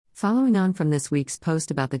Following on from this week's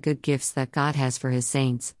post about the good gifts that God has for His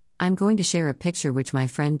saints, I'm going to share a picture which my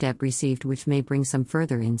friend Deb received, which may bring some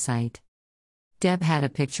further insight. Deb had a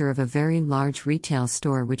picture of a very large retail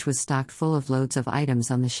store which was stocked full of loads of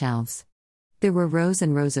items on the shelves. There were rows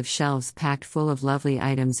and rows of shelves packed full of lovely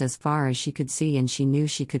items as far as she could see, and she knew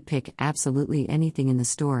she could pick absolutely anything in the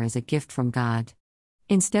store as a gift from God.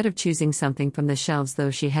 Instead of choosing something from the shelves,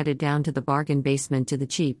 though, she headed down to the bargain basement to the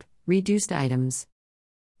cheap, reduced items.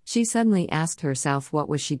 She suddenly asked herself, what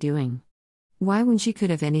was she doing? Why, when she could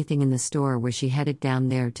have anything in the store, was she headed down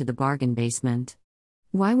there to the bargain basement?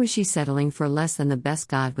 Why was she settling for less than the best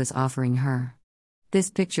God was offering her? This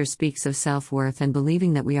picture speaks of self-worth and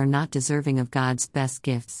believing that we are not deserving of God's best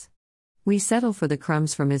gifts. We settle for the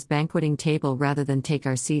crumbs from His banqueting table rather than take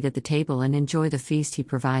our seat at the table and enjoy the feast He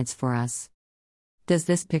provides for us. Does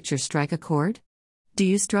this picture strike a chord? Do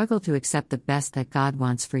you struggle to accept the best that God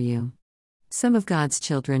wants for you? Some of God's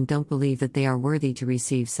children don't believe that they are worthy to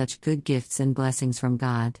receive such good gifts and blessings from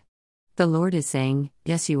God. The Lord is saying,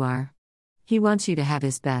 yes, you are. He wants you to have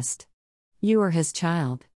His best. You are His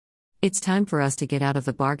child. It's time for us to get out of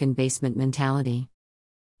the bargain basement mentality.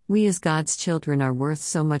 We as God's children are worth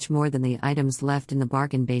so much more than the items left in the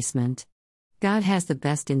bargain basement. God has the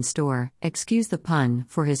best in store, excuse the pun,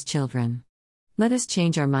 for His children. Let us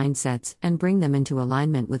change our mindsets and bring them into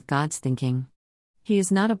alignment with God's thinking. He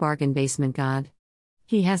is not a bargain basement God.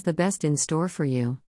 He has the best in store for you.